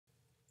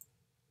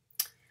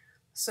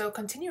So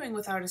continuing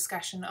with our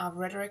discussion of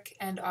rhetoric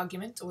and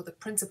argument, or the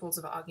principles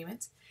of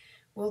argument,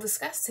 we'll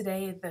discuss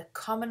today the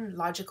common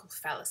logical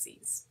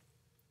fallacies.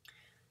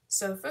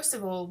 So first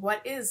of all,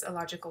 what is a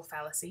logical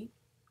fallacy?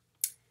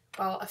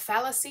 Well, a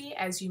fallacy,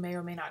 as you may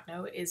or may not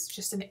know, is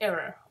just an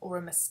error or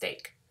a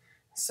mistake.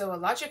 So a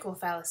logical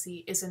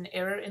fallacy is an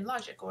error in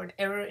logic or an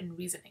error in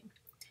reasoning.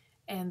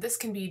 And this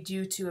can be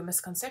due to a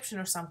misconception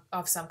of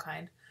some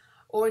kind,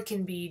 or it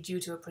can be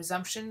due to a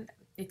presumption.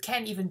 It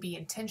can even be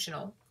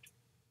intentional.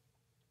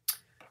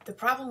 The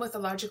problem with a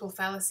logical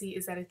fallacy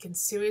is that it can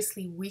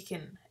seriously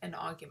weaken an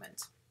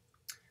argument.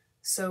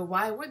 So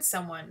why would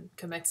someone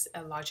commit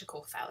a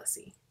logical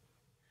fallacy?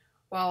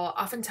 Well,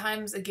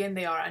 oftentimes, again,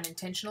 they are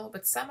unintentional,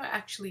 but some are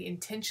actually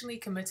intentionally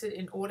committed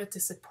in order to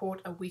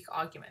support a weak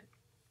argument.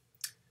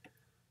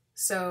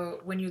 So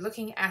when you're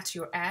looking at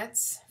your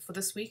ads for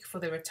this week for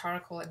the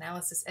rhetorical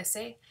analysis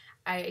essay,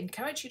 I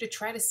encourage you to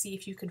try to see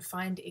if you can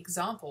find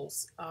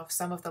examples of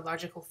some of the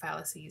logical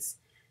fallacies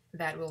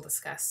that we'll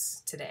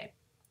discuss today.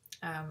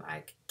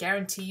 I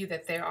guarantee you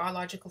that there are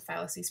logical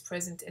fallacies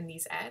present in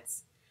these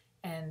ads,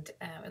 and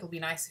it'll be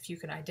nice if you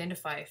can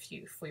identify a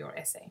few for your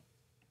essay.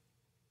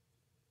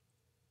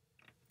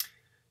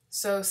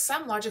 So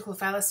some logical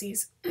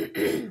fallacies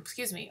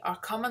excuse me, are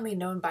commonly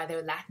known by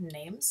their Latin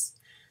names.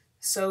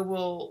 So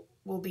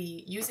we'll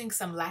be using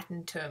some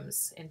Latin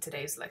terms in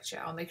today's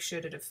lecture. I'll make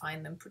sure to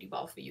define them pretty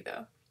well for you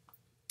though.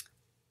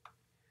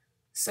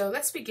 So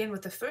let's begin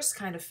with the first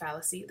kind of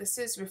fallacy. This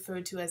is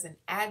referred to as an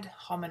ad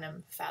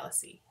hominem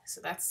fallacy.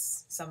 So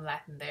that's some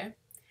Latin there.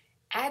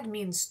 Ad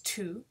means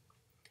to,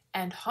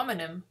 and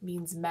hominem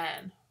means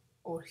man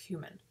or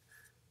human.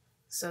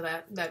 So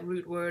that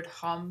root word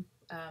hom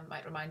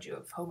might remind you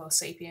of Homo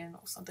sapien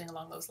or something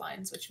along those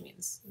lines, which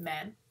means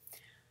man.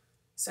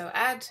 So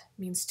ad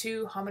means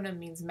to, hominem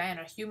means man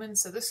or human,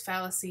 so this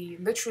fallacy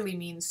literally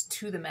means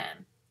to the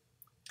man.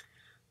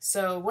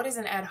 So what is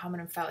an ad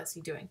hominem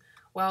fallacy doing?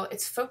 Well,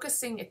 it's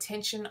focusing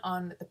attention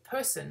on the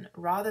person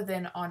rather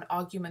than on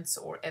arguments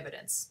or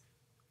evidence.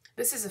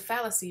 This is a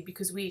fallacy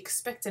because we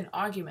expect an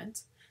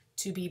argument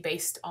to be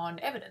based on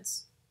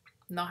evidence,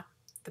 not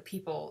the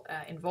people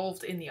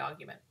involved in the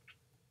argument.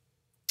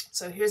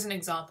 So here's an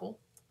example.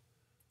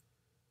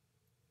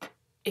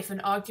 If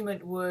an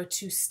argument were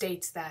to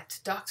state that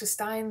Dr.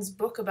 Stein's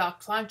book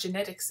about plant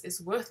genetics is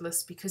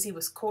worthless because he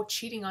was caught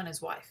cheating on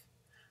his wife.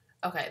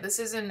 Okay, this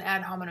is an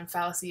ad hominem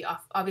fallacy.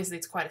 Obviously,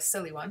 it's quite a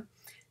silly one.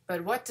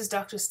 But what does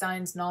Dr.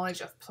 Stein's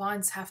knowledge of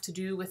plants have to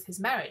do with his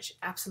marriage?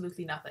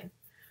 Absolutely nothing.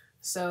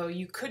 So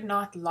you could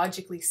not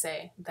logically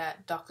say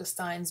that Dr.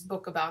 Stein's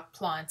book about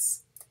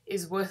plants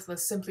is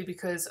worthless simply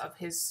because of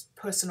his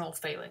personal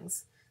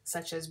failings,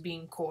 such as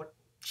being caught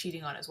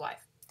cheating on his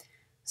wife.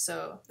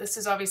 So this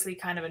is obviously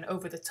kind of an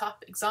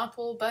over-the-top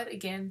example, but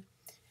again,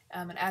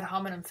 an ad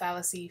hominem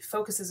fallacy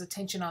focuses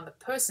attention on the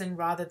person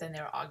rather than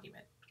their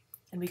argument.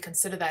 And we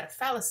consider that a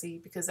fallacy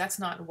because that's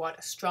not what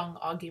a strong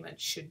argument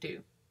should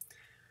do.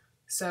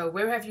 So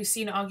where have you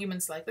seen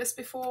arguments like this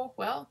before?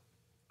 Well,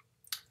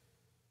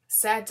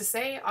 sad to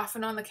say,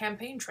 often on the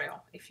campaign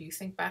trail. If you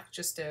think back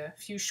just a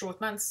few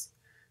short months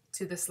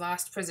to this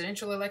last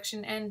presidential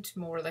election and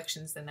more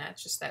elections than that,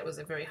 just that was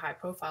a very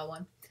high-profile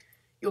one,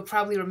 you'll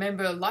probably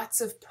remember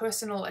lots of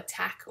personal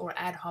attack or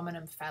ad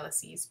hominem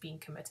fallacies being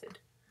committed.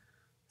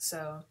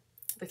 So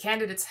the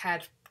candidates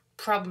had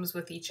problems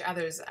with each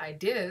other's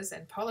ideas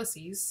and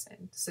policies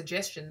and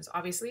suggestions,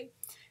 obviously,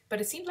 but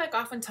it seemed like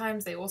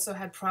oftentimes they also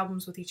had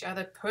problems with each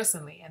other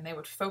personally, and they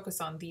would focus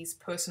on these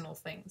personal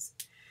things.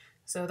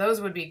 So those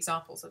would be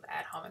examples of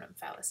ad hominem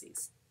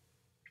fallacies.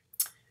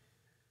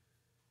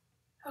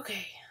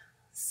 Okay,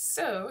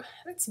 so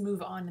let's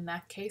move on in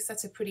that case.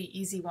 That's a pretty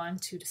easy one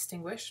to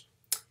distinguish.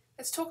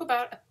 Let's talk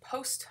about a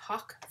post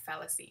hoc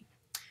fallacy.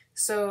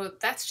 So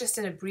that's just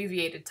an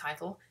abbreviated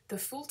title. The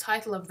full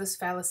title of this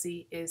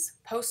fallacy is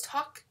post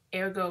hoc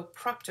ergo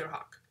propter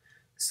hoc.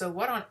 So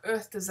what on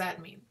earth does that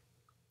mean?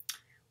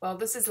 Well,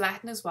 this is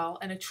Latin as well,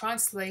 and it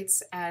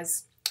translates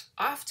as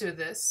after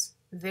this,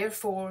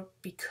 therefore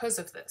because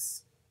of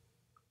this.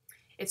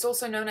 It's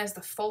also known as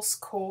the false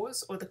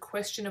cause or the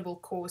questionable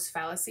cause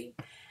fallacy.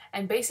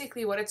 And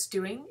basically what it's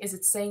doing is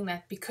it's saying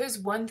that because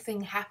one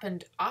thing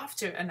happened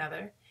after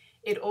another,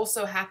 it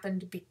also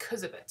happened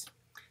because of it.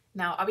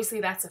 Now, obviously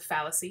that's a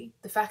fallacy.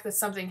 The fact that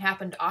something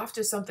happened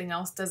after something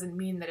else doesn't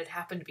mean that it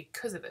happened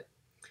because of it.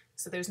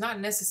 So there's not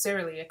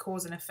necessarily a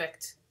cause and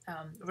effect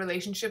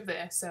relationship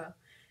there. So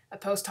a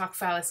post hoc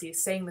fallacy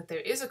is saying that there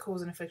is a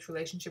cause and effect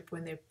relationship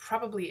when there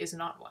probably is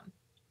not one.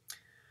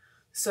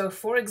 So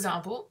for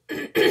example,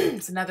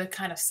 it's another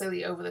kind of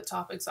silly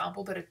over-the-top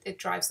example, but it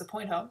drives the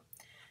point home.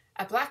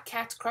 A black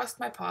cat crossed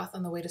my path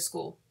on the way to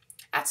school.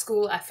 At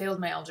school, I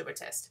failed my algebra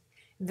test.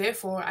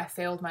 Therefore, I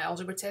failed my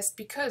algebra test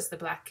because the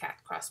black cat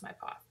crossed my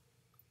path.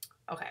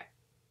 Okay,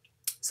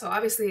 so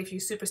obviously if you're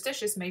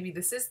superstitious, maybe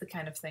this is the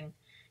kind of thing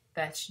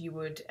that you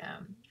would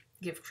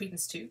give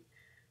credence to.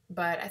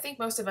 But I think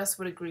most of us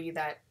would agree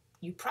that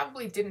you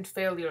probably didn't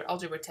fail your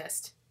algebra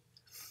test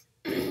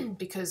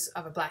because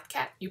of a black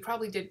cat. You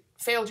probably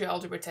failed your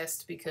algebra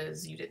test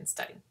because you didn't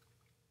study.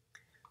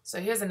 So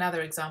here's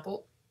another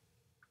example.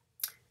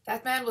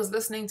 That man was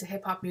listening to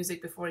hip-hop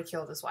music before he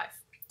killed his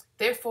wife.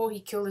 Therefore, he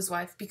killed his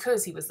wife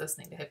because he was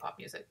listening to hip-hop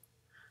music.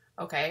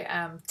 Okay,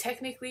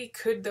 technically,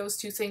 could those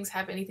two things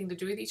have anything to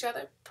do with each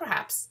other?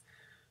 Perhaps.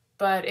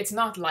 But it's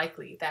not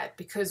likely that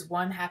because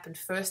one happened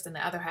first and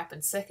the other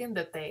happened second,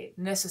 that they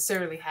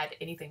necessarily had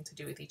anything to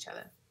do with each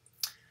other.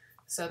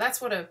 So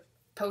that's what a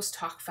post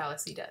hoc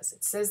fallacy does.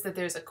 It says that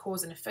there's a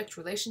cause and effect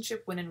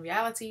relationship when in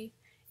reality,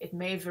 it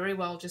may very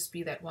well just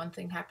be that one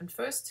thing happened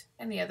first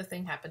and the other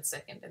thing happened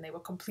second, and they were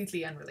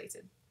completely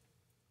unrelated.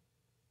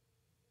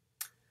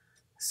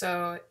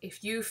 So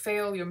if you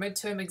fail your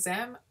midterm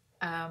exam,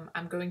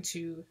 I'm going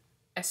to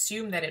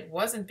assume that it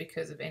wasn't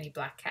because of any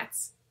black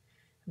cats.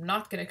 I'm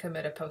not going to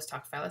commit a post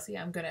hoc fallacy.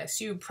 I'm going to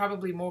assume,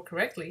 probably more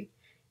correctly,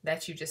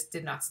 that you just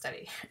did not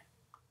study.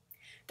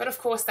 But of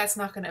course, that's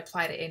not going to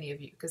apply to any of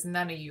you, because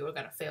none of you are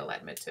going to fail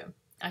that midterm.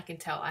 I can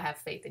tell. I have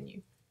faith in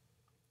you.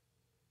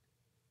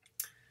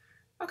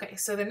 Okay,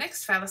 so the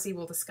next fallacy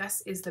we'll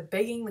discuss is the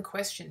begging the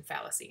question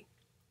fallacy.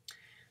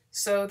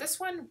 So this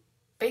one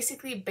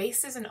basically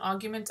bases an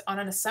argument on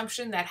an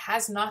assumption that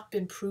has not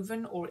been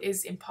proven or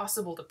is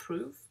impossible to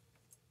prove.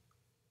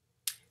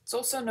 It's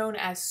also known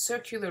as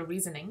circular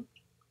reasoning.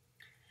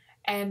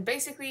 And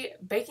basically,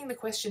 begging the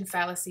question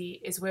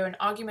fallacy is where an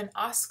argument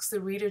asks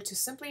the reader to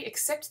simply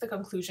accept the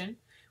conclusion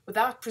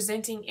without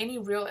presenting any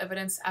real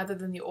evidence other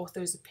than the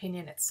author's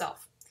opinion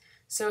itself.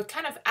 So it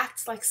kind of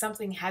acts like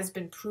something has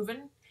been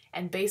proven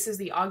and bases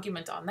the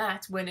argument on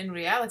that, when in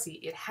reality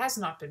it has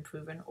not been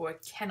proven or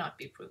it cannot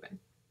be proven.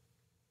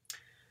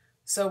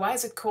 So why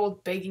is it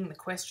called begging the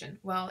question?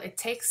 Well, it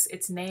takes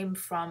its name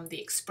from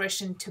the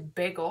expression to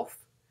beg off.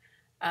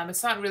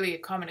 It's not really a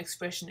common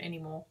expression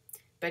anymore,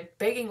 but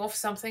begging off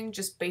something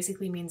just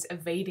basically means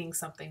evading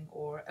something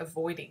or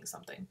avoiding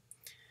something.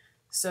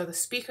 So the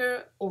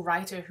speaker or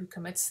writer who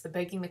commits the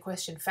begging the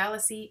question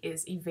fallacy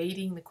is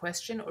evading the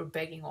question or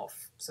begging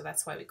off. So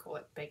that's why we call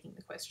it begging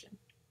the question.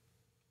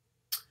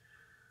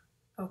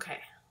 Okay,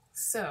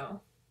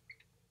 so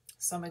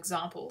some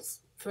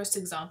examples. First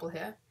example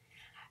here.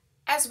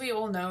 As we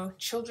all know,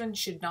 children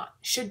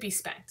should be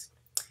spanked.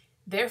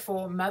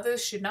 Therefore,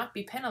 mothers should not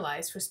be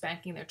penalized for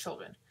spanking their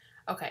children.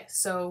 Okay,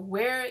 so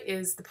where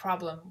is the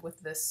problem with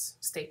this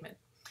statement?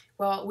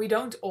 Well, we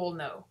don't all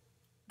know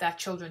that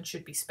children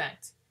should be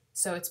spanked.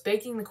 So it's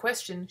begging the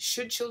question,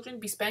 should children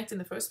be spanked in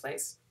the first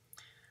place?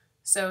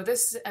 So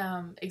this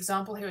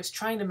example here is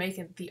trying to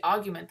make the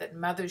argument that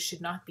mothers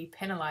should not be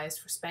penalized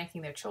for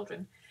spanking their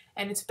children.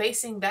 And it's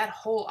basing that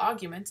whole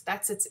argument,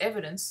 that's its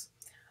evidence,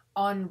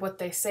 on what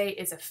they say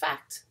is a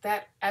fact,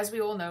 that, as we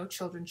all know,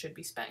 children should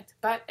be spanked.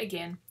 But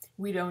again,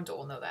 we don't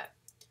all know that.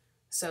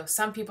 So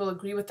some people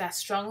agree with that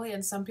strongly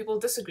and some people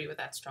disagree with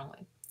that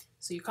strongly.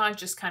 So you can't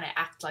just kind of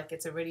act like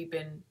it's already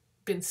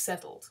been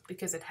settled,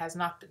 because it has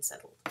not been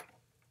settled.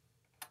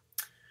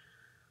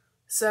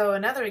 So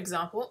another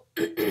example,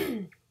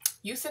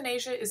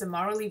 euthanasia is a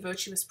morally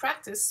virtuous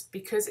practice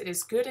because it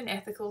is good and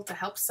ethical to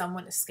help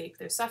someone escape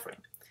their suffering.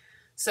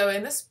 So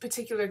in this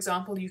particular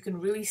example, you can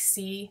really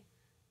see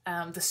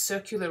the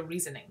circular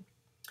reasoning.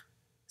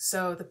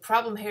 So the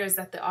problem here is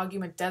that the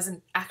argument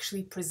doesn't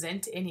actually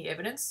present any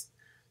evidence.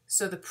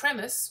 So the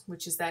premise,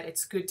 which is that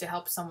it's good to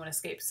help someone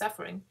escape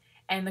suffering,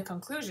 and the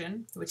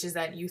conclusion, which is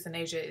that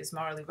euthanasia is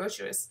morally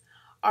virtuous,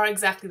 are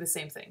exactly the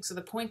same thing. So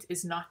the point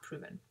is not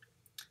proven.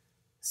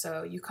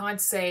 So you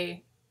can't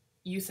say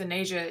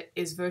euthanasia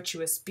is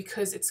virtuous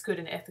because it's good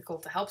and ethical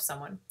to help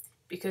someone,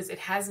 because it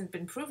hasn't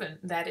been proven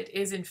that it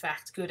is in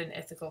fact good and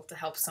ethical to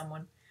help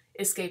someone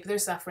escape their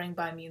suffering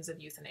by means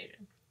of euthanasia.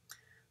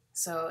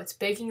 So it's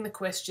begging the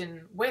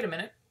question, wait a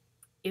minute,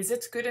 is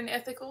it good and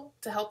ethical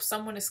to help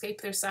someone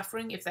escape their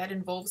suffering if that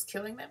involves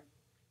killing them?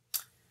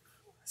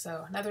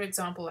 So another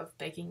example of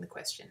begging the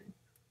question.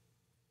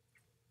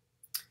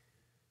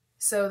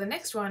 So the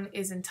next one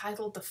is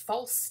entitled the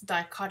false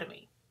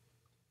dichotomy.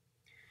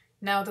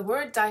 Now the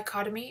word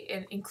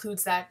dichotomy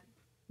includes that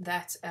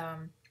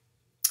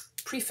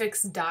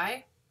prefix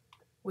di,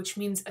 which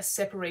means a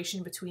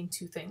separation between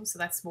two things. So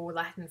that's more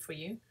Latin for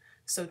you.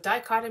 So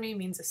dichotomy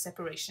means a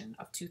separation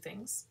of two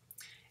things.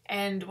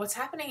 And what's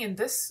happening in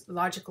this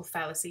logical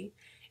fallacy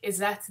is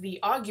that the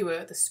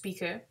arguer, the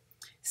speaker,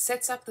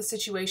 sets up the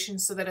situation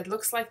so that it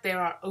looks like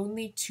there are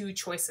only two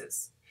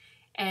choices.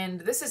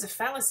 And this is a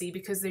fallacy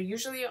because there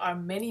usually are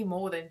many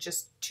more than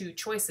just two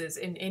choices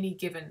in any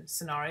given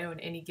scenario, in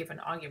any given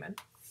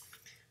argument.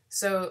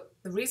 So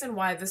the reason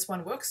why this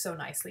one works so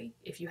nicely,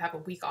 if you have a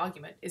weak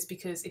argument, is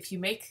because if you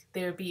make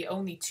there be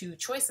only two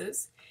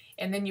choices,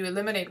 and then you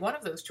eliminate one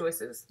of those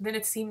choices, then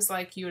it seems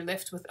like you're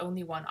left with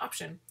only one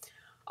option.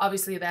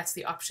 Obviously, that's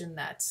the option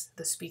that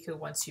the speaker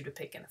wants you to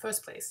pick in the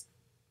first place.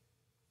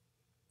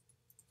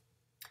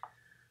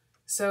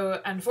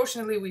 So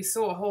unfortunately, we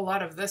saw a whole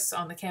lot of this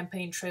on the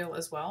campaign trail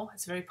as well.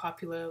 It's very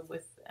popular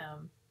with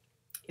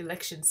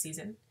election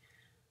season.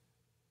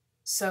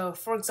 So,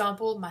 for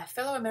example, my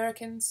fellow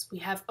Americans, we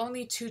have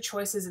only two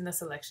choices in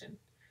this election.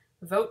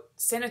 Vote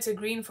Senator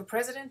Green for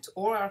president,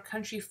 or our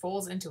country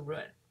falls into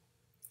ruin.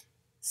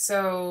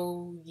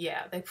 So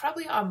yeah, there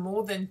probably are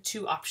more than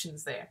two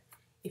options there.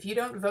 If you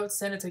don't vote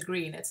Senator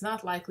Green, it's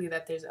not likely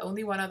that there's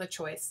only one other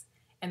choice,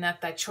 and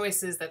that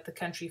choice is that the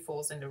country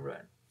falls into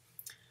ruin.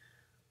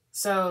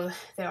 So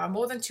there are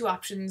more than two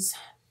options.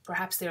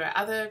 Perhaps there are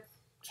other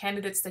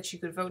candidates that you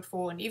could vote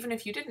for, and even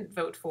if you didn't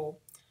vote for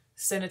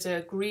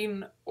Senator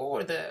Green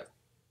or the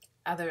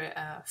other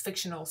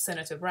fictional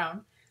Senator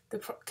Brown, the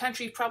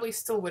country probably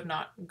still would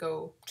not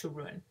go to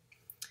ruin.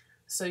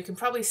 So you can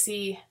probably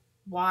see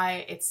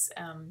why it's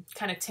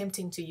kind of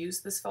tempting to use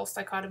this false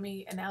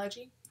dichotomy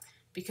analogy,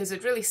 because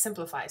it really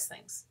simplifies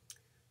things.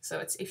 So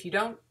it's if you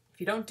don't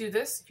do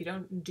this, if you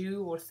don't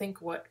do or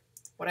think what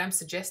I'm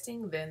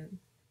suggesting, then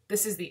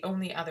this is the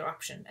only other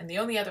option, and the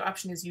only other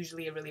option is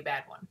usually a really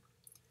bad one.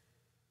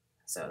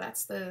 So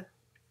that's the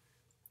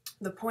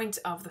point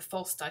of the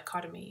false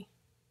dichotomy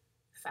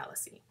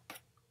fallacy.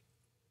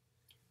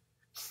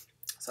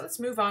 So let's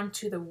move on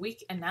to the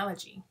weak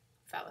analogy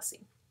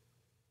fallacy.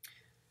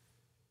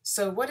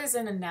 So what is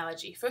an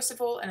analogy? First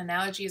of all, an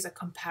analogy is a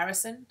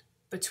comparison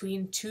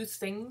between two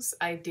things,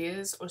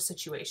 ideas, or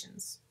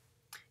situations.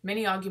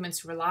 Many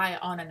arguments rely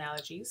on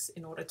analogies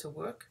in order to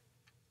work.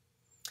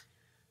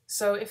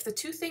 So if the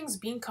two things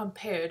being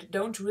compared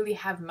don't really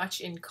have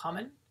much in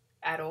common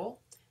at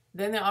all,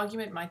 then the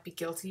argument might be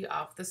guilty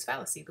of this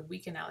fallacy, the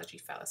weak analogy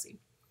fallacy.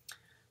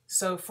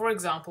 So for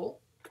example,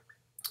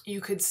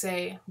 you could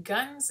say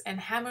guns and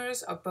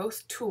hammers are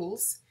both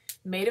tools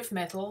made of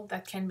metal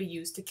that can be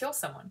used to kill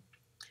someone.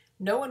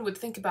 No one would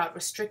think about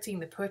restricting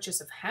the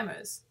purchase of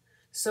hammers,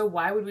 so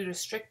why would we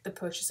restrict the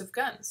purchase of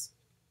guns?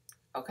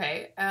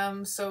 Okay,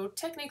 so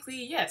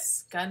technically,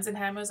 yes, guns and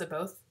hammers are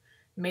both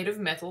made of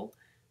metal,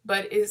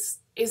 but is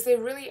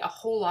there really a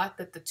whole lot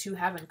that the two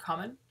have in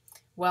common?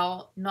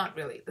 Well, not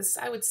really. This,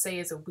 I would say,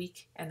 is a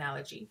weak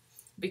analogy,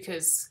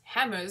 because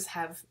hammers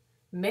have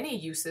many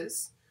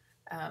uses,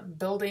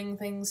 building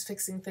things,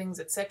 fixing things,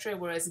 etc.,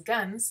 whereas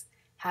guns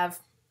have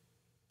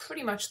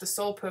pretty much the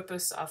sole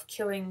purpose of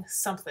killing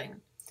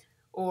something,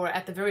 or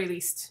at the very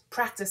least,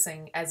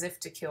 practicing as if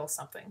to kill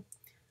something.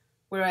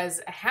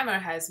 Whereas a hammer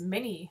has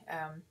many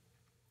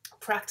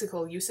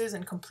practical uses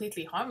and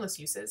completely harmless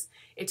uses.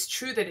 It's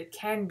true that it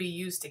can be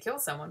used to kill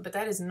someone, but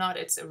that is not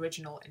its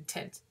original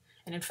intent.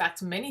 And in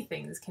fact, many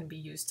things can be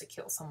used to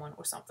kill someone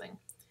or something,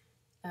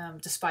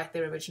 despite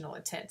their original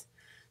intent.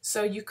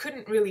 So you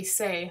couldn't really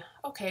say,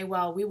 okay,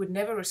 well, we would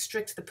never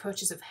restrict the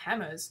purchase of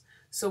hammers,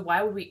 so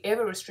why would we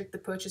ever restrict the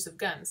purchase of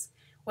guns?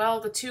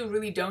 Well, the two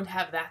really don't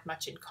have that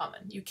much in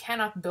common. You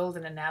cannot build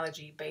an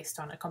analogy based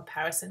on a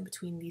comparison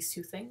between these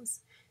two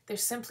things. They're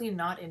simply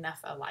not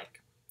enough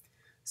alike.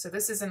 So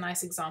this is a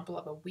nice example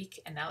of a weak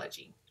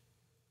analogy.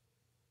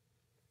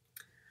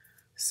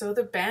 So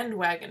the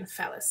bandwagon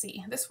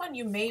fallacy. This one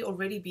you may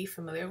already be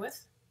familiar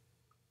with.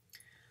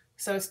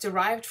 So it's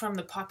derived from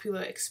the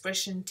popular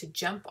expression to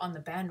jump on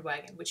the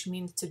bandwagon, which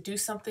means to do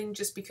something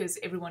just because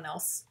everyone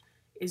else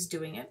is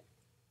doing it.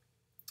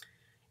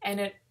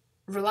 And it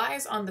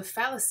relies on the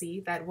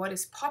fallacy that what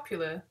is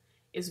popular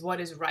is what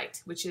is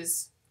right, which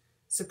is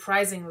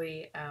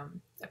surprisingly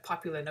a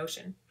popular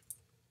notion.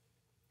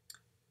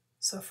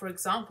 So for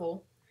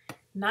example,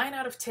 9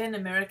 out of 10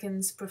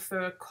 Americans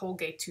prefer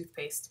Colgate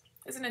toothpaste.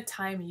 Isn't it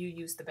time you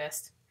use the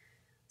best?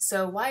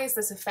 So why is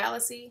this a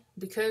fallacy?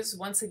 Because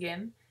once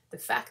again, the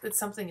fact that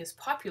something is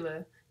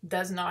popular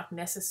does not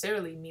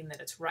necessarily mean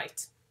that it's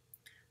right.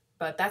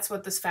 But that's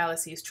what this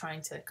fallacy is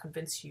trying to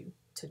convince you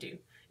to do.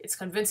 It's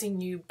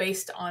convincing you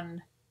based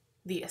on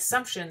the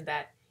assumption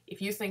that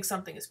if you think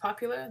something is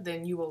popular,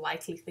 then you will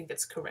likely think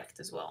it's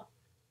correct as well.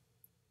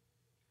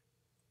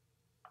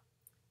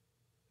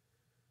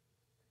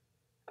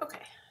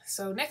 Okay,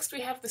 so next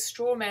we have the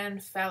straw man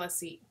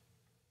fallacy.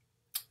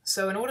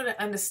 So in order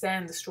to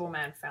understand the straw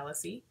man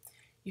fallacy,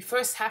 you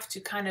first have to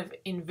kind of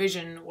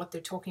envision what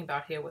they're talking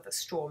about here with a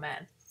straw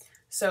man.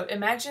 So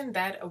imagine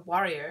that a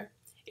warrior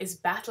is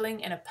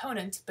battling an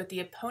opponent, but the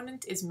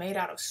opponent is made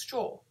out of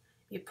straw.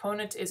 The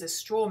opponent is a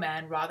straw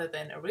man rather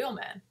than a real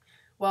man.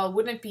 Well,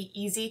 wouldn't it be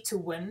easy to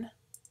win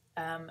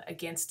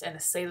against an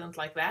assailant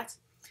like that?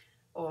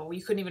 Or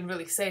you couldn't even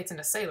really say it's an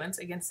assailant,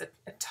 against a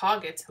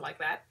target like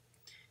that.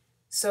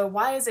 So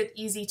why is it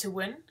easy to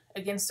win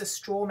against a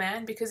straw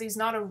man? Because he's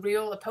not a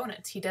real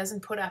opponent. He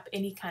doesn't put up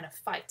any kind of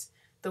fight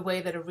the way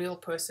that a real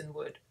person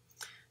would.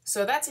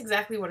 So that's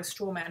exactly what a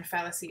straw man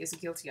fallacy is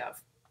guilty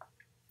of.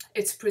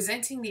 It's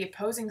presenting the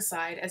opposing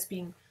side as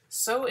being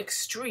so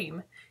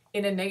extreme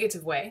in a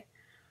negative way,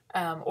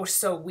 or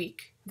so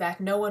weak, that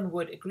no one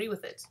would agree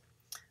with it.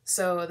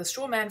 So the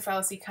straw man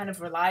fallacy kind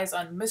of relies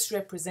on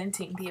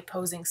misrepresenting the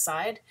opposing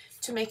side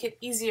to make it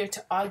easier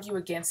to argue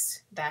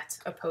against that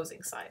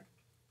opposing side.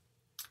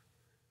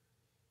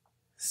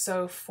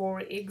 So for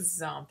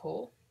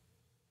example,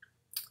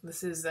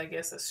 this is, I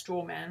guess, a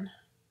straw man,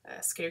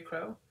 a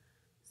scarecrow,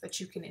 so that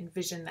you can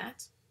envision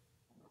that.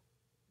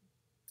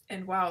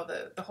 And wow,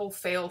 the whole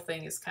fail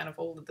thing is kind of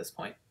old at this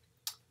point.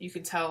 You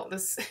can tell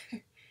this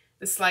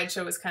the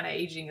slideshow is kind of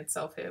aging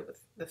itself here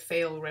with the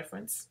fail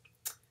reference.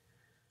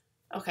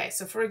 Okay,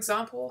 so for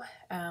example,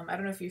 I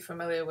don't know if you're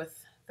familiar with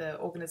the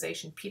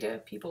organization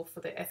PETA, People for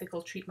the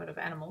Ethical Treatment of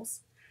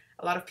Animals.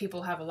 A lot of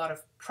people have a lot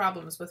of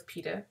problems with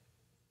PETA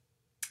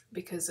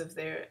because of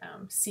their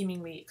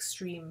seemingly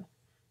extreme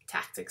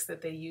tactics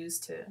that they use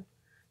to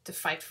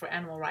fight for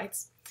animal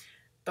rights.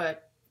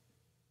 But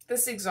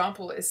this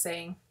example is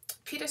saying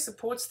PETA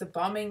supports the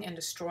bombing and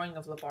destroying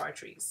of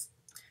laboratories.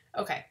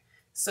 Okay,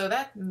 so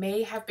that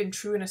may have been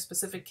true in a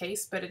specific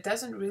case, but it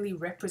doesn't really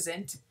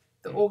represent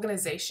the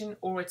organization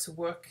or its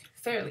work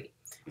fairly.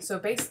 So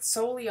based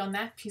solely on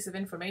that piece of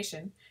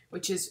information,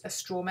 which is a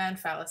straw man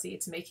fallacy,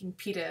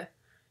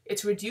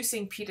 it's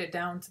reducing PETA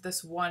down to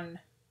this one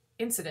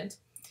incident.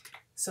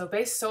 So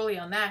based solely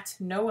on that,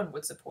 no one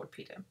would support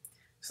PETA.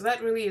 So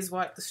that really is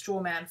what the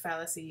straw man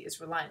fallacy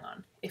is relying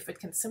on. If it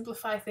can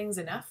simplify things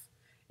enough,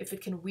 if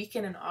it can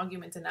weaken an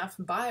argument enough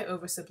by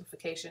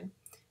oversimplification,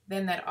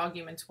 then that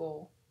argument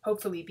will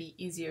hopefully be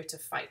easier to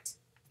fight.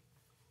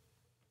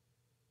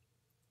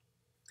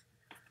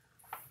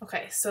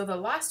 Okay, so the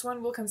last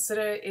one we'll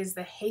consider is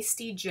the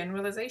hasty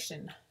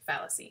generalization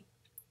fallacy.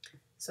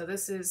 So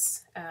this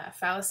is a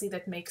fallacy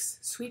that makes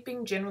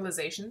sweeping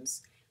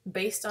generalizations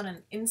based on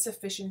an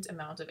insufficient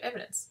amount of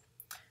evidence.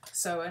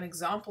 So an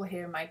example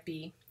here might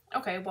be,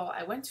 okay, well,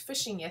 I went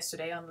fishing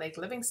yesterday on Lake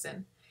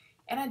Livingston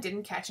and I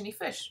didn't catch any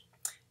fish.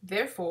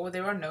 Therefore,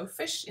 there are no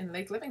fish in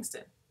Lake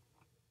Livingston.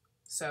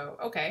 So,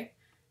 okay,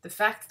 the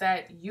fact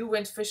that you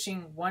went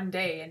fishing one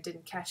day and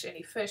didn't catch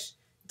any fish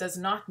does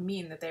not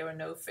mean that there were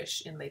no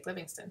fish in Lake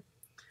Livingston.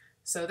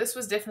 So this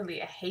was definitely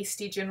a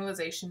hasty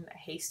generalization, a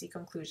hasty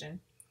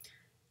conclusion,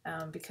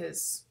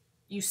 because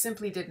you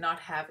simply did not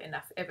have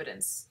enough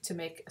evidence to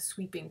make a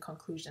sweeping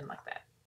conclusion like that.